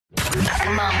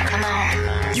Come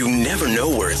on. You never know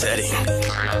where it's heading.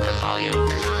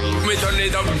 We turn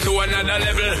it up to another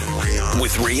level.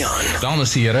 With Rian.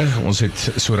 Dames en here, ons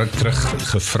het so ruk terug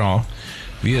gevra,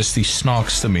 wie is die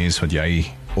snaakste mens wat jy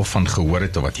of van gehoor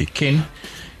het of wat jy ken?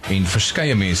 En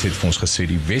verskeie mense het vir ons gesê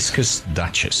die Weskus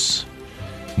Dutchess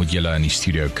moet julle in die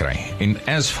studio kry. En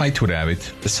as fate would have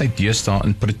it, is sy deesdae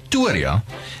in Pretoria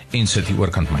en sit hier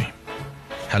oorkant my.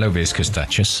 Hallo Weskus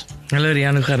Dutchess. Hallo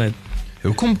Rian, hoe gaan dit?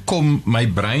 Hoekom kom my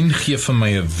brein gee vir my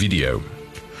 'n video?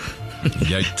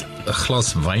 Jy het 'n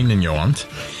glas wyn in jou hand.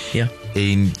 Ja.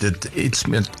 En dit iets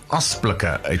met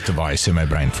asblikke uit te waai, sê my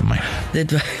brein vir my.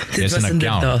 Dit was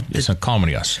inderdaad. Dis 'n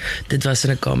kamerjas. Dit was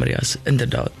in 'n kamerjas,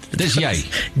 inderdaad. Dis jy.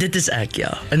 Dit is ek,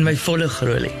 ja, in my volle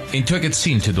groelie. En toe ek het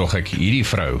sien, toe dog ek, hierdie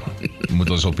vrou moet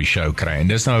ons op die show kry. En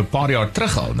dis nou 'n paar jaar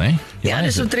terug al, né? Ja,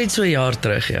 dis omtrent so 'n jaar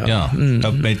terug, ja. Ja,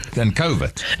 in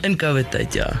COVID. In COVID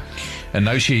tyd, ja. En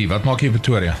nou sê jy, wat maak jy in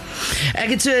Pretoria? Ek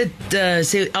het so,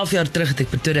 sê 11 jaar terug het ek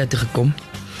Pretoria toe gekom.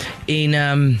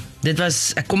 En dit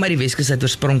was, ek kom uit die Weskus uit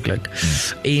oorspronklik.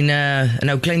 En in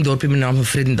 'n klein dorpie met die naam van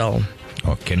Vredendal.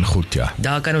 Oh, ken goed, ja.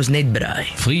 Daar kan ons net braai.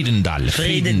 Vredendal.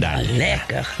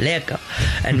 Lekker.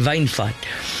 En wyn vat.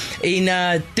 En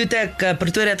toe het ek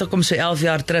Pretoria toe kom so 11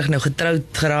 jaar terug, nou getroud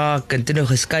geraak en toe nou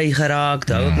geskei geraak,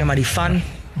 toe hou ek nou maar die van.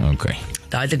 Okay.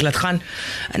 Daar het ek laat gaan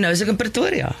en nou is ek in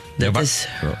Pretoria. Dit is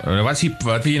wat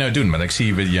wil jy nou doen? Want ek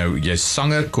sien jy's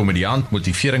sanger, komediant,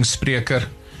 motiveringsspreker,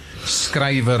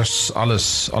 skrywers,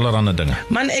 allerhande dinge.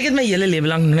 Man, ek het my hele lewe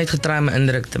lank net getry om 'n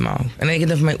indruk te maak. En ek het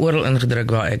vir my oral ingedruk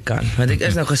waar ek kan. Want ek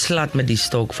is nou geslat met die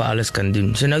stok vir alles kan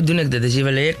doen. So nou doen ek dit. As jy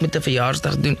wil hê ek moet 'n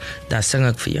verjaarsdag doen, dan sing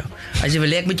ek vir jou. As jy wil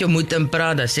hê ek moet jou moed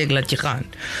inpraat, dan sê ek laat jy gaan.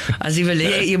 As jy wil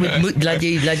hê jy moet laat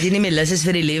jy nie meer lus is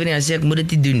vir die lewe nie, dan sê ek moet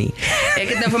dit nie doen nie. Ek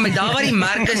het nou vir my daar waar die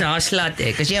mark is, daar slat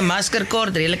ek. As jy 'n masker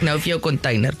kort, reël ek nou vir jou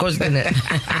container. Kos dit net.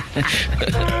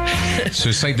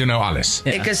 So sy doen nou alles.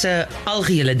 Ek is 'n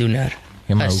algehele doen.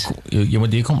 Ja, maar jy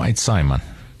moet hier kom uitsaai, man.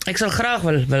 Ek sal graag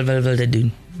wil dit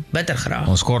doen. Bitter graag.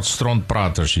 Ons kort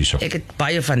strontpraters hierso. Ek het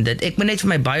baie van dit. Ek moet net vir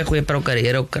my baie goeie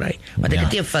prokureur ook kry, want ek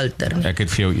het nie 'n filter nie. Ek het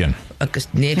vir jou een.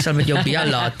 Ek sal met jou bel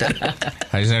later.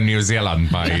 Hy is in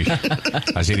Nieu-Seeland, by.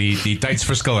 As jy die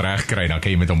tydsverskil reg kry, dan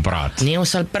kan jy met hom praat. Nee, ons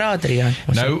sal praat, Rian.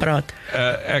 Ons sal praat.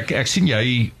 Ek sien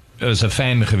jy is 'n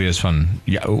fan gewees van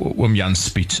oom Jan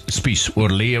Spies,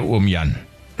 oorlee oom Jan.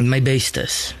 My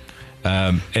bestes.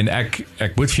 En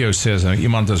ek moet vir jou sê, as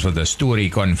iemand is wat 'n storie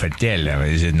kan vertel,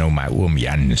 is dit nou my oom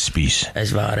Jan Spies.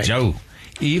 Is waar. Joe,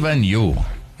 even you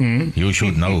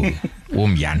should know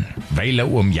oom Jan, wyle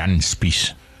oom Jan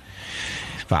Spies.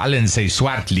 Veral in sy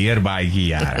swart leerbaadjie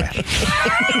jare.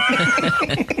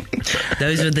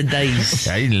 Those were the days.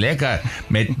 Hy lekker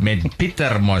met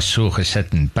Pieter mos so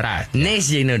gesit en praat. Nes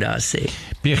jy nou daar sê.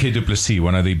 PG Du Plessis,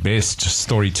 one of the best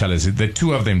storytellers, the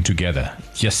two of them together.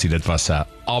 Yes, dit was 'n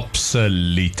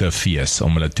absolute fees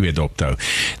om hulle twee dop te hou.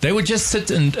 They would just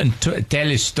sit and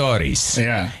tell stories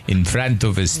in front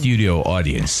of a studio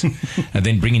audience and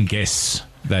then bring in guests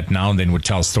that now and then would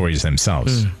tell stories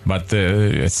themselves. But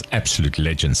it's absolute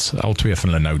legends. Al twee van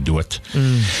hulle nou dood.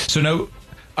 So nou,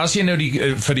 as jy nou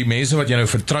vir die mense wat jy nou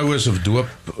vertrou is of doop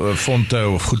fonte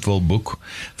of goed wil boek,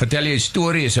 vertel jy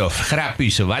stories of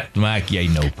grappies, wat maak jy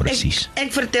nou presies?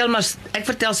 Ek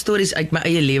vertel stories uit my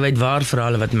eie lewe, uit waar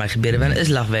verhale wat my gebeur het, want is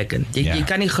lagwekkend. Jy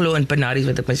kan nie glo in penaries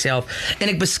wat ek myself, en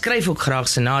ek beskryf ook graag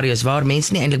scenario's waar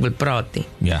mense nie eintlik wil praat nie.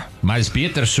 Ja, maar is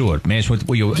beter so, mense moet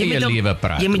oor jou eie lewe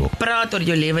praat. Jy moet praat oor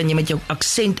jou lewe en jy moet jou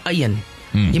aksent eien.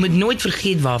 Jy moet nooit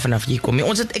vergeet waarvan af jy kom.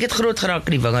 Ek het groot geraak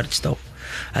in die Wingerdstop.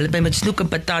 Hulle het my met snoek en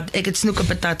patat, ek het snoek en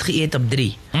patat geëet op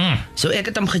 3. So ek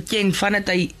het hom geken vandat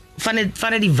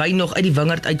die wyn nog uit die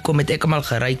wingerd uitkom, het ek hom al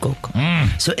geryk ook.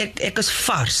 So ek is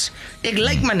vars. Ek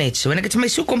lyk maar net so en ek het vir my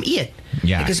so kom eet.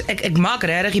 Ja. Ek maak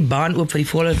regtig die baan oop vir die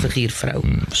volle figuurvrou.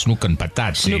 Snoek en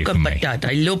patat. Snoek en patat,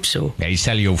 hy loop so. Hy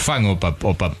sal jou vang op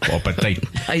 'n tyd.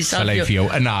 Sal hy vir jou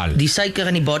inhaal. Die suiker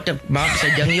in die botter maak sy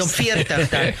ding nie op 40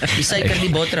 dan. Die suiker in die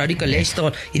botter hou die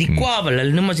cholesterol, hierdie kwabel,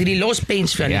 hulle noem ons hierdie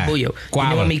lospens van die boeio.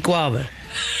 Noem my kwabel.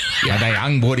 Ja, hy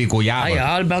hang body kojabel. Hy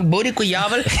haal body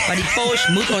kojabel, maar die pos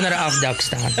moet onder 'n afdak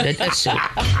staan. Dit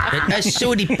is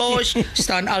so, die pos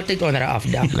staan altyd onder 'n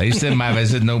afdak. Luister, maar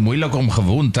is dit nou moeilik om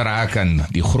gewoon te raak aan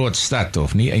die groot stad,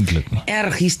 of nie eintlik nie?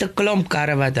 Erg, hier's 'n klomp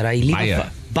karre wat ry,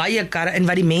 baie karre, en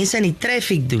wat die mense in die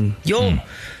traffic doen.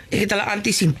 Ek het hulle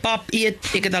antie sien pap eet,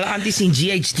 ek het hulle antie sien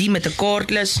GHD met 'n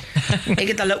kaartlys. Ek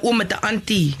het hulle oom met 'n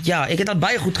antie. Ja, ek het al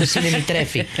baie goed gesien in die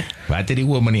traffic. Wat het die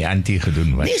oom en die antie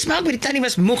gedoen? Wat? Nee, smaak by die tannie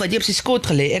was moeg, het jy op sy skoot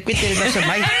gelê. Ek weet dit was vir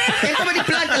my. Ek kom uit die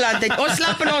platteland uit. Ons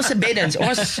slaap in ons beddens.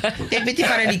 Ek weet nie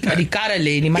van die karre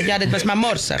lê nie, maar ja, dit was maar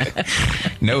morsig.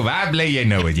 Nou, waar bly jy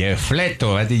nou? Het jy 'n flat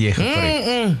of wat het jy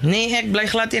gekry? Nee, ek bly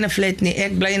glad in 'n flat nie.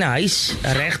 Ek bly in 'n huis,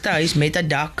 'n regte huis met 'n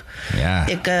dak. Ja.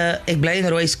 Ek bly in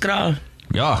Rooiskraal.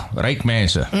 Ja, ryk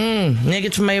mense. Nee,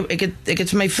 ek het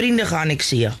vir my vriende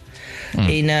geannexeer.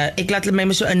 En ek laat hulle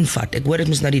my so invat. Ek hoor dit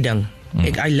mos nou die ding.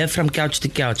 I live from couch to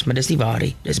couch, maar dis nie waar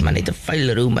nie. Dis maar net 'n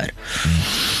vuil rumor.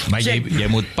 Maar jy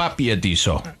moet pap eet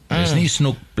hierso. Dis nie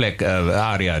snoekplek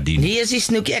area die. Nee, is die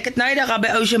snoekie. Ek het nou eendag by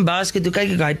Ocean Basket, toe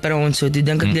kyk ek hy per ons so, toe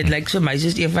dink ek dit lyk vir my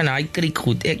soos een van daai kriek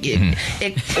goed.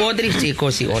 Ek order die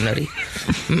sekosie onder die.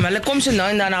 Maar hulle kom so nou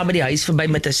en dan by die huis verby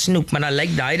met 'n snoep, maar dan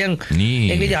lyk daai ding,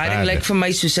 nee, ek weet daai ding lyk vir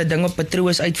my soos 'n ding op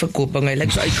Patroos uitverkoping. Hy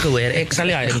lyk so uitgehoor. Ek sal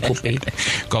nie daai ding koop nie.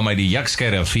 Kom uit die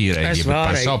Jakskere 4 uit, jy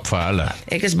moet pas op vir hulle.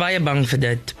 Ek is baie bang vir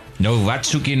dit. Nou, wat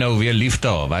soek jy nou weer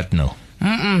liefde of wat nou?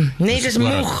 Nee, ek is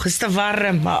moeg, is te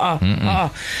warm.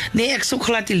 Nee, ek soek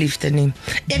glad die liefde nie.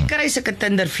 Ek kry sulke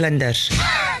Tindervlinders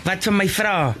wat vir my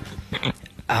vra,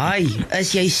 "Hi,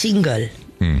 is jy single?"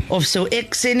 Of so,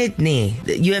 ek sê net nee.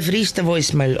 You have reached the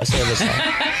voicemail service.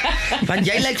 Want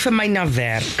jy lyk vir my na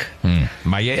werk.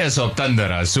 Maar jy is op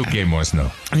Tinder, soek jy mos nou.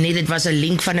 Nee, dit was 'n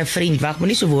link van 'n vriend. Wag,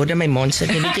 moenie so woorde in my mond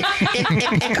sit nie. Weet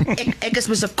jy, ek is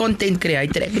mos 'n content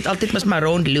creator. Ek moet altyd mos maar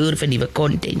rondloer vir nuwe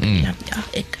content. Ja,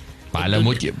 ek. Maar hulle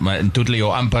moet jy, maar toe hulle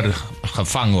jou amper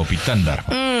gevang op die Tinder.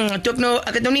 Ek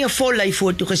het nog nie 'n vol lyf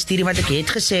foto gestuur want ek het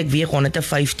gesê ek weeg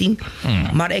 115.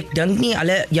 Maar ek dink nie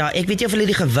hulle, ja, ek weet nie of hulle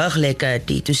die gewig lekker het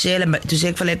nie. Toe sê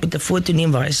ek vir hulle ek moet 'n foto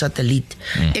neem waar 'n satelliet.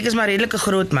 Ek is maar redelik 'n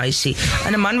groot meisie.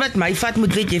 En 'n man wat my vat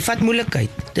moet weet, jy vat moeilikheid.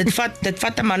 Dit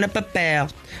vat 'n man op 'n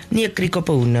perd, nie 'n kriek op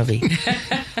 'n hoenderie.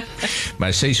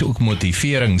 Maar sy is ook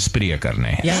motiveringsspreker,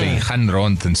 nee. Ja. Sy gaan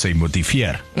rond en sy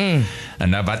motiveer. En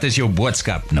nou, wat is jou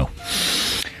boodskap nou?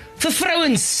 Vir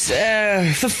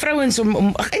vrouens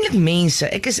om eintlik mense.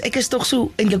 Ek is tog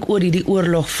so eintlik oor hierdie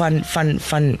oorlog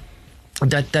van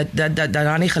dat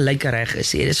daar nie gelyke reg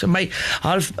is nie. Dit is vir my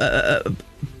half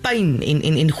pyn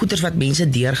en goeters wat mense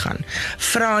deurgaan.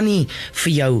 Vra nie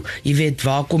vir jou, jy weet,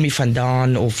 waar kom jy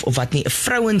vandaan of wat nie.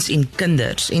 Vrouens en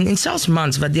kinders en selfs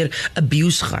mans wat deur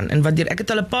abuse gaan en wat deur, ek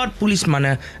het al 'n paar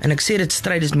polismanne en ek sê dit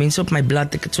stryd, is mense op my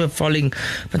blad, ek het so 'n following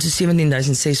van so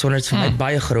 17,600 vir my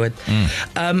baie groot.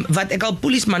 Wat ek al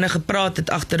polismanne gepraat het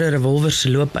agter 'n revolver se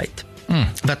loop uit.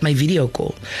 Wat my video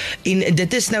call. En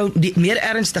dit is nou die meer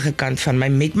ernstige kant van my,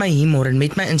 met my humor en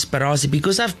met my inspirasie,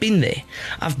 because I've been there.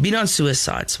 I've been on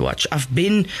Suicide's Watch. I've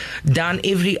been down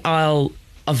every aisle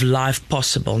of life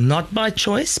possible, not by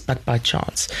choice, but by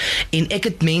chance. En ek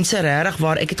het mense regtig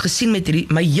waar, ek het gesien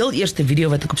met my heel eerste video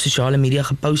wat ek op sosiale media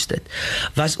gepost het,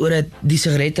 was oor dat die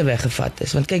sigarette weggevat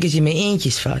is. Want kyk, as jy my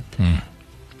eentjies vat,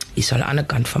 jy sal aan die ander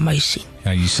kant van my sien.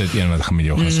 Ja, jy sit een wat gaan met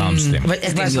jou gaan saamstem.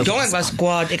 Ek was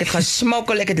kwaad, ek het gaan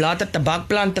smokkel, ek het later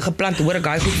tabakplante geplant, hoor ek,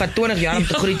 hy goed vat 20 jaar om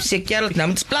te groei, toe sê ek, kerel, nou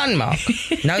moet ons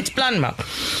plan maak.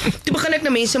 Toe begin ek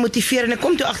nou mense motiveer, en ek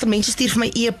kom toe agter, mense stuur vir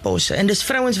my e-posse, en dis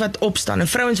vrouens wat opstaan, en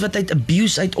vrouens wat uit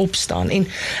abuse uit opstaan, en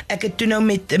ek het toe nou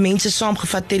met mense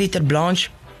saamgevat, Terry ter Blanche,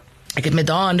 ek het met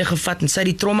haar hande gevat, en sy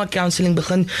die trauma counseling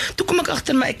begin, toe kom ek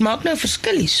agter my, ek maak nou 'n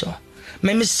verskil hierso.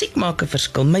 My musiek maak 'n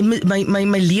verskil,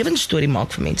 my lewensstorie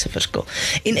maak vir mense verskil.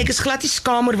 En ek is glad nie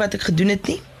skaam oor wat ek gedoen het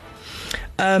nie.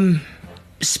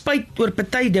 Spyt oor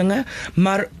party dinge,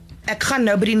 maar ek gaan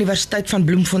nou by die Universiteit van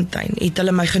Bloemfontein. Het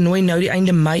hulle my genooi nou die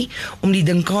einde Mei om die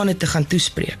dinkane te gaan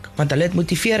toespreek, want hulle het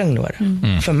motivering nodig.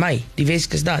 Vir my, die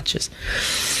Weskus Dutchess.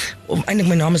 Eintlik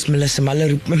my naam is Melissa, maar hulle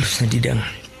roep my mos nou die ding.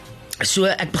 So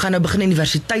ek gaan nou begin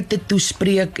universiteite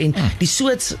toespreek en die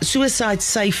suicide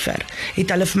syfer het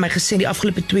hulle vir my gesê die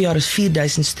afgelope 2 jaar is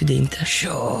 4000 studente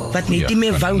wat net nie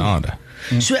meer wou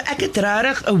nie. So ek het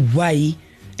regtig 'n way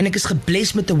en ek is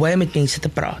gebless met 'n way om met mense te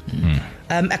praat.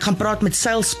 Ek gaan praat met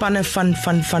seilspanne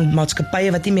van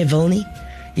maatskappye wat nie meer wil nie.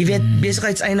 Jy weet,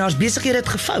 besigheidseienaars, besighede het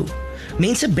gevou.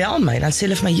 Mense bel my, dan sê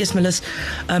hulle vir my, "Jesus Melis,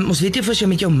 ons weet nie of jy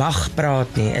met jou mag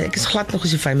praat nie." Ek is glad nog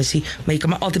as jy famous, maar jy kan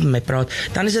maar altyd met my praat.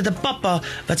 Dan is dit 'n pappa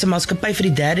wat sy maatskappy vir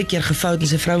die 3de keer gevou het en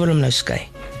sy vrou wil hom nou skei.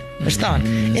 Verstaan?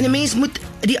 En 'n mens moet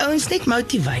die ouens net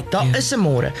motivate. Daar is 'n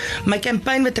môre. My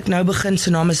campaign wat ek nou begin, se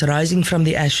naam is Rising from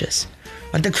the Ashes.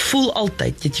 Want ek voel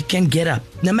altyd that you can get up,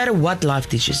 no matter what life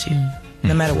teaches you.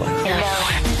 No matter what.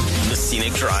 The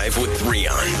Scenic Drive with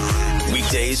Rion.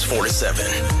 Weekdays 4 to 7.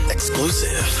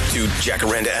 Exclusive to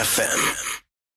Jacaranda FM.